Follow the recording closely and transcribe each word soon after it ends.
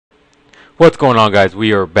What's going on, guys?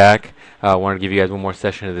 We are back. I wanted to give you guys one more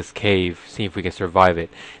session of this cave, see if we can survive it.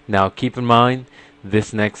 Now, keep in mind,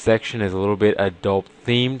 this next section is a little bit adult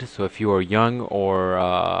themed, so if you are young or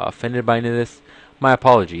offended by any of this, my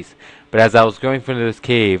apologies. But as I was going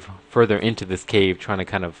further into this cave, trying to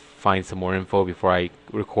kind of find some more info before I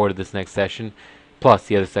recorded this next session, plus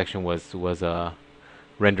the other section was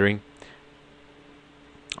rendering,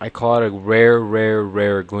 I caught a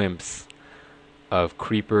rare glimpse of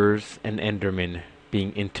creepers and endermen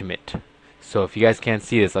being intimate. So if you guys can't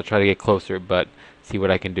see this, I'll try to get closer, but see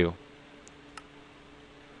what I can do.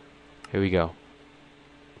 Here we go.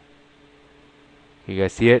 You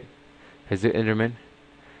guys see it? There's the enderman,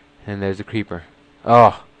 and there's a creeper.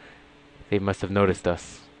 Oh, they must have noticed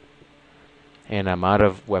us. And I'm out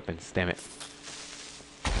of weapons, damn it.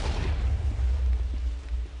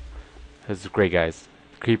 This is great, guys.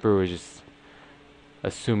 The creeper was just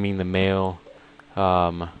assuming the male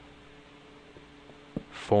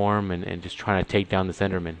form and just trying to take down this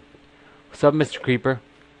enderman. What's up, Mr. Creeper?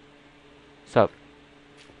 What's up?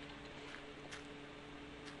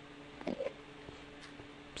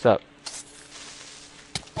 What's up?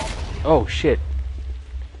 Oh shit.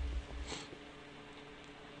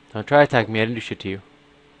 Don't try to attack me, I didn't do shit to you.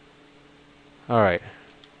 Alright.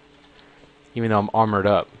 Even though I'm armored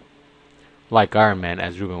up. Like Iron Man,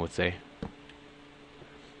 as Ruben would say.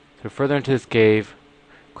 So further into this cave,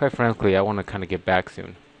 quite frankly, I want to kind of get back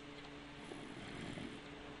soon.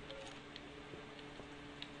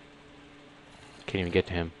 Can't even get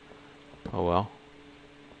to him. Oh well.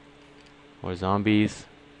 More zombies.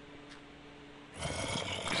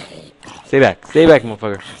 Stay back,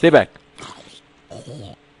 motherfucker. Stay back.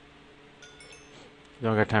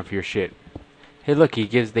 Don't got time for your shit. Hey, look, they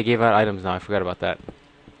gave out items now. I forgot about that.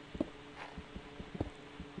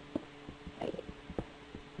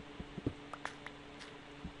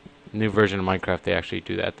 New version of Minecraft, they actually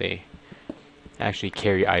do that. They actually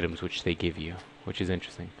carry items which they give you, which is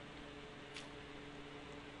interesting.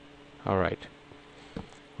 Alright.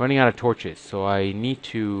 Running out of torches, so I need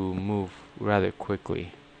to move rather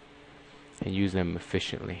quickly and use them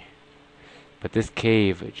efficiently. But this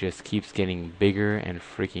cave just keeps getting bigger and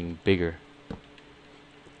freaking bigger.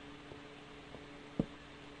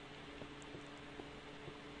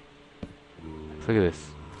 Look at this.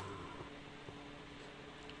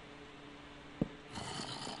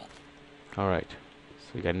 Alright,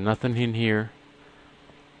 so we got nothing in here.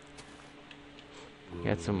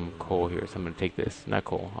 Got some coal here, so I'm going to take this. Not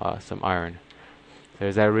coal, some iron.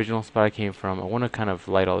 There's that original spot I came from. I want to kind of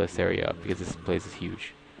light all this area up because this place is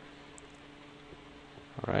huge.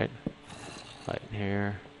 Alright, light in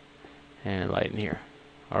here, and light in here.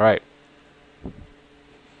 Alright.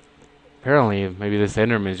 Apparently, maybe this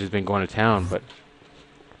enderman's just been going to town, but...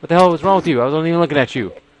 What the hell was wrong with you? I wasn't even looking at you.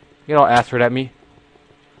 You get all ass-hurt at me.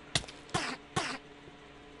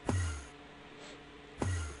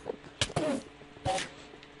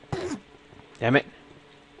 Damn it.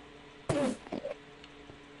 I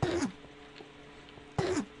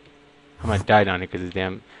might die down here because this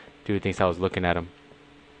damn dude thinks I was looking at him.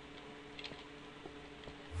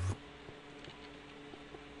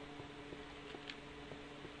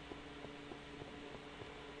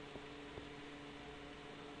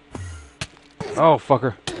 Oh,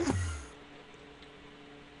 fucker.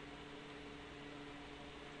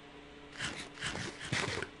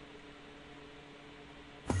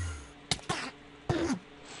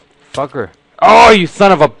 Fucker. Oh, you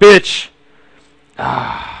son of a bitch!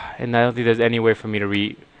 Ah, and I don't think there's any way for me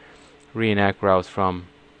to reenact where I was from.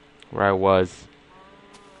 Where I was.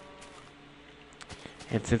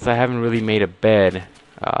 And since I haven't really made a bed,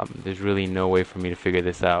 there's really no way for me to figure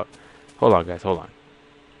this out. Hold on, guys, hold on.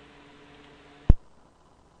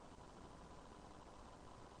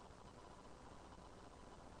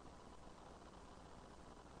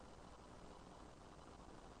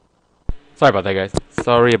 Sorry about that, guys.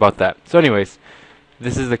 Sorry about that. So anyways,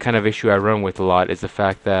 this is the kind of issue I run with a lot, is the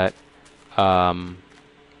fact that, is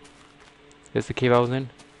this the cave I was in?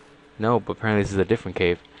 No, but apparently this is a different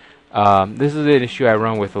cave. This is an issue I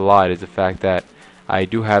run with a lot, is the fact that I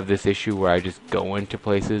do have this issue where I just go into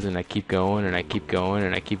places and I keep going and I keep going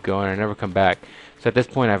and I keep going and I never come back. So at this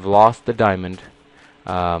point I've lost the diamond.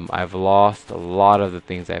 I've lost a lot of the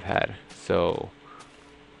things I've had. So,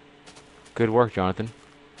 good work, Jonathan.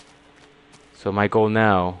 So my goal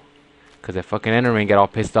now, because that fucking enderman got all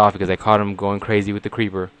pissed off because I caught him going crazy with the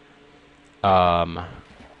creeper,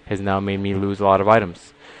 has now made me lose a lot of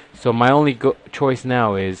items. So my only choice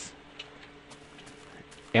now is,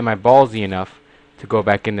 am I ballsy enough to go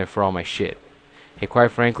back in there for all my shit? Hey,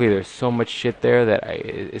 quite frankly, there's so much shit there that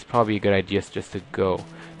it's probably a good idea just to go.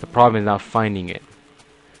 The problem is not finding it.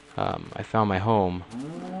 I found my home,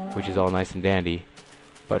 which is all nice and dandy,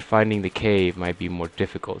 but finding the cave might be more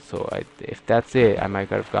difficult. So if that's it, I might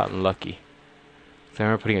have gotten lucky. So I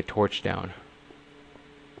remember putting a torch down.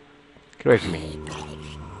 Get away from me.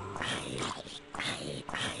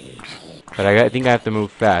 But I think I have to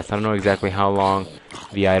move fast. I don't know exactly how long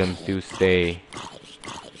the items do stay.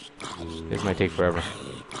 This might take forever.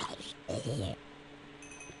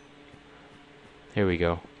 Here we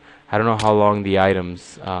go. I don't know how long the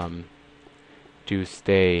items do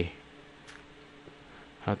stay.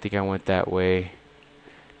 I don't think I went that way.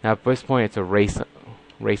 Now at this point it's a race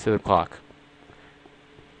to the clock.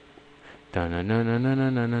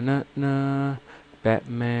 Da-na-na-na-na-na-na-na-na,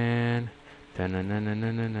 Batman.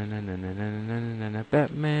 Da-na-na-na-na-na-na-na-na-na-na-na-na,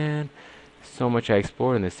 Batman. So much I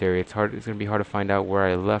explored in this area. It's gonna be hard to find out where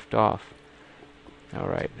I left off. All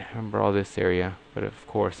right, I remember all this area, but of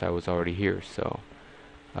course I was already here. So,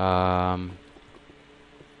 I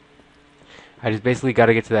just basically got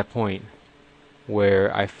to get to that point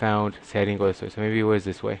where I found. Say I didn't go this way, so maybe it was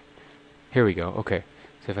this way. Here we go. Okay,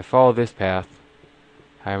 so if I follow this path,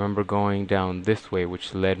 I remember going down this way,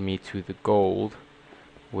 which led me to the gold.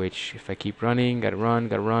 Which, if I keep running, gotta run.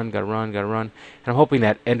 And I'm hoping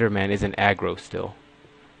that Enderman isn't aggro still.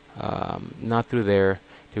 Not through there.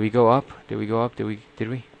 Did we go up? Did we?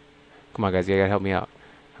 Come on, guys, you gotta help me out.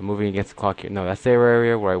 I'm moving against the clock here. No, that's the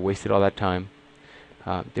area where I wasted all that time.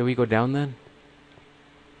 Did we go down then?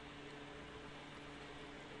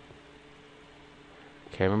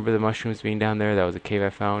 Okay, I remember the mushrooms being down there. That was a cave I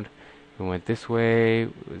found. We went this way.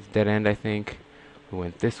 It was dead end, I think. We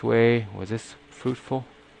went this way. Was this fruitful?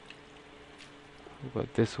 We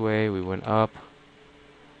went this way. We went up.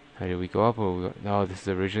 How did we go up? No, this is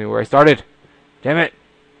originally where I started. Damn it!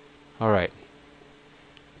 Alright.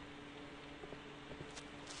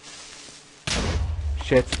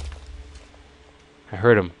 Shit. I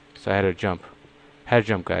heard him, so I had to jump.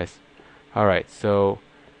 Guys. Alright, so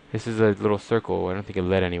this is a little circle. I don't think it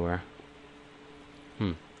led anywhere.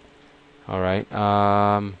 Alright,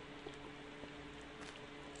 come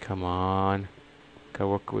on. Gotta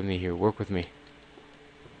work with me here. Work with me.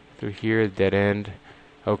 Through here, dead end.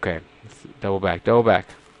 Okay, let's double back.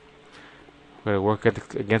 We're gonna work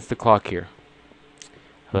against the clock here.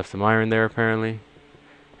 I left some iron there apparently.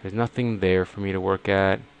 There's nothing there for me to work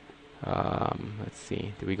at. Let's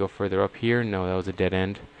see. Did we go further up here? No, that was a dead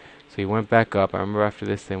end. So we went back up. I remember after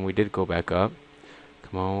this then we did go back up.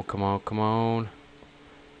 Come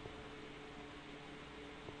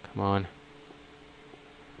on.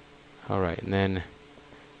 Alright, and then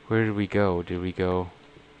where did we go? Did we go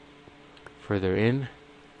further in?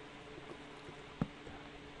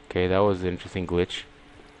 Okay, that was an interesting glitch.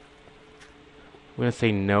 I'm gonna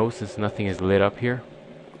say no since nothing is lit up here.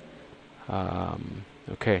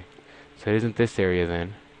 Okay, so it isn't this area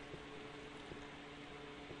then.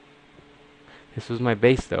 This was my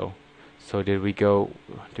base though. So did we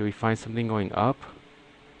find something going up?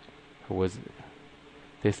 Or was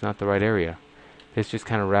this not the right area? This just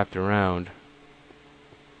kind of wrapped around.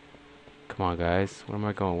 Come on, guys. Where am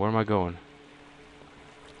I going?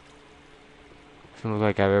 Doesn't look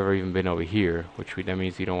like I've ever even been over here, that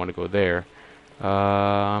means you don't want to go there.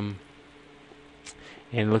 And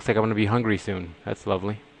it looks like I'm going to be hungry soon. That's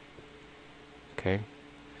lovely. Okay.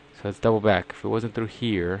 So let's double back. If it wasn't through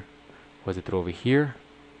here, was it through over here?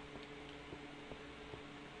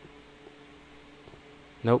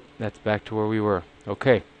 Nope, that's back to where we were.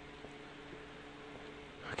 Okay.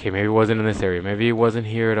 Okay, maybe it wasn't in this area. Maybe it wasn't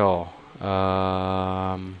here at all.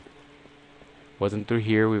 Wasn't through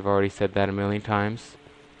here. We've already said that a million times.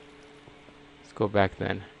 Let's go back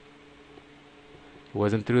then. It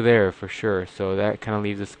wasn't through there for sure, so that kind of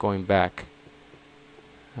leaves us going back.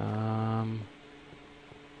 Let's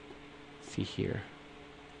see here.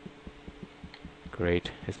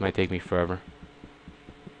 Great. This might take me forever.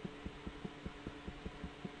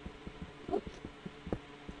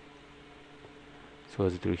 So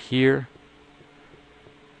is it through here?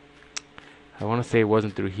 I want to say it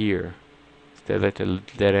wasn't through here. Instead led to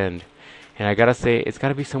dead end. And I gotta say, it's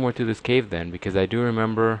gotta be somewhere through this cave then, because I do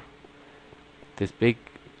remember this big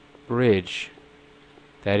bridge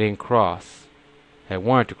that I didn't cross. That I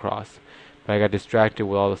wanted to cross. But I got distracted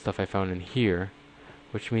with all the stuff I found in here.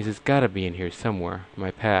 Which means it's gotta be in here somewhere,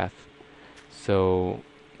 my path. So,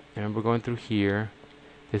 I remember going through here.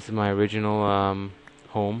 This is my original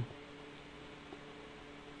home.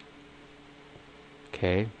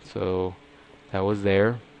 Okay, so that was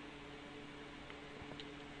there.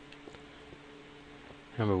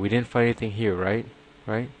 Remember, we didn't find anything here, right?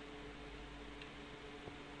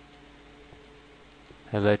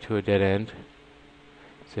 That led to a dead end.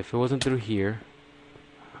 So if it wasn't through here,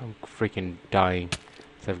 I'm freaking dying.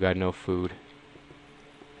 So I've got no food.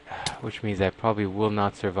 Which means I probably will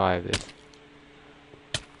not survive this.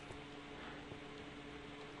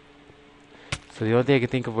 So the only thing I could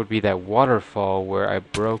think of would be that waterfall where I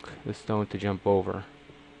broke the stone to jump over.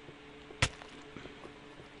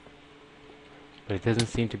 But it doesn't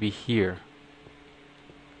seem to be here.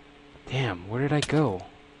 Damn, where did I go?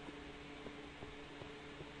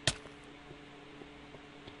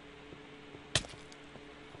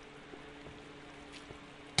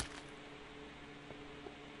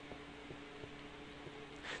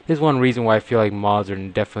 There's one reason why I feel like mods are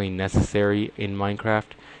definitely necessary in Minecraft,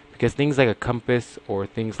 because things like a compass or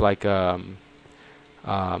things like a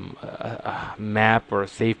map or a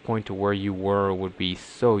save point to where you were would be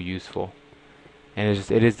so useful. And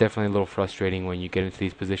it is definitely a little frustrating when you get into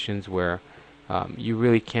these positions where you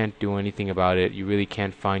really can't do anything about it. You really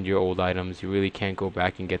can't find your old items. You really can't go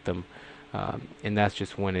back and get them. And that's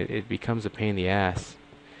just when it becomes a pain in the ass.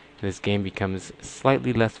 And this game becomes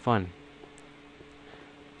slightly less fun.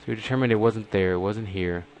 So we determined it wasn't there, it wasn't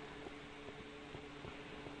here.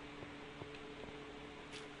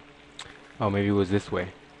 Oh, maybe it was this way.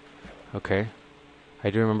 Okay. I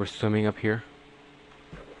do remember swimming up here.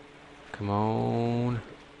 Come on.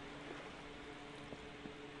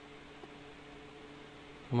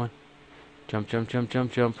 Come on. Jump, jump, jump,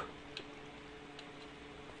 jump, jump.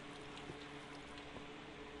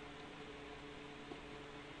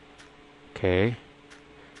 Okay.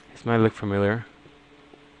 This might look familiar.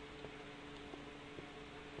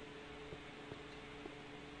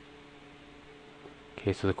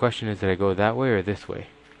 Okay, so the question is, did I go that way or this way?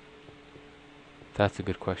 That's a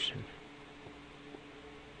good question.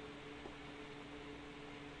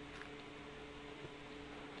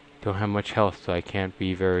 Don't have much health, so I can't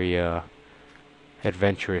be very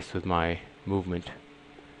adventurous with my movement.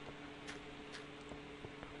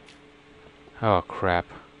 Oh, crap.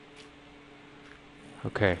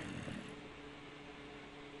 Okay.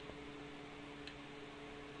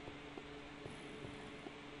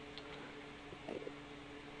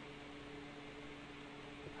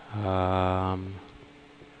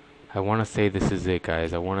 I want to say this is it,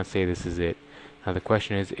 guys. I want to say this is it. Now the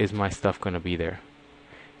question is my stuff going to be there?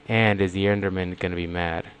 And is the Enderman going to be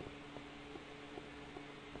mad?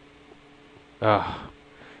 Ugh.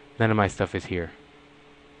 None of my stuff is here.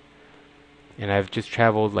 And I've just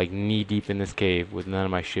traveled like knee deep in this cave with none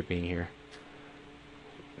of my shit being here.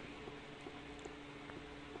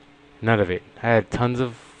 None of it. I had tons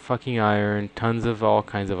of fucking iron, tons of all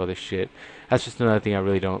kinds of other shit. That's just another thing I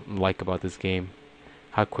really don't like about this game.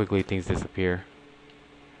 How quickly things disappear.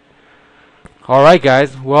 Alright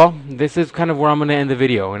guys, well, this is kind of where I'm going to end the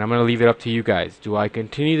video, and I'm going to leave it up to you guys. Do I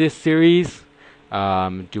continue this series?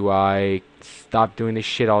 Do I stop doing this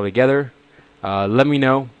shit altogether? Let me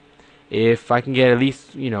know. If I can get at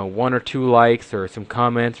least, 1 or 2 likes or some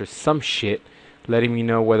comments or some shit letting me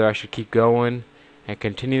know whether I should keep going and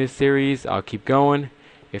continue this series, I'll keep going.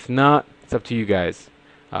 If not, it's up to you guys.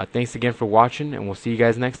 Thanks again for watching, and we'll see you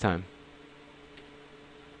guys next time.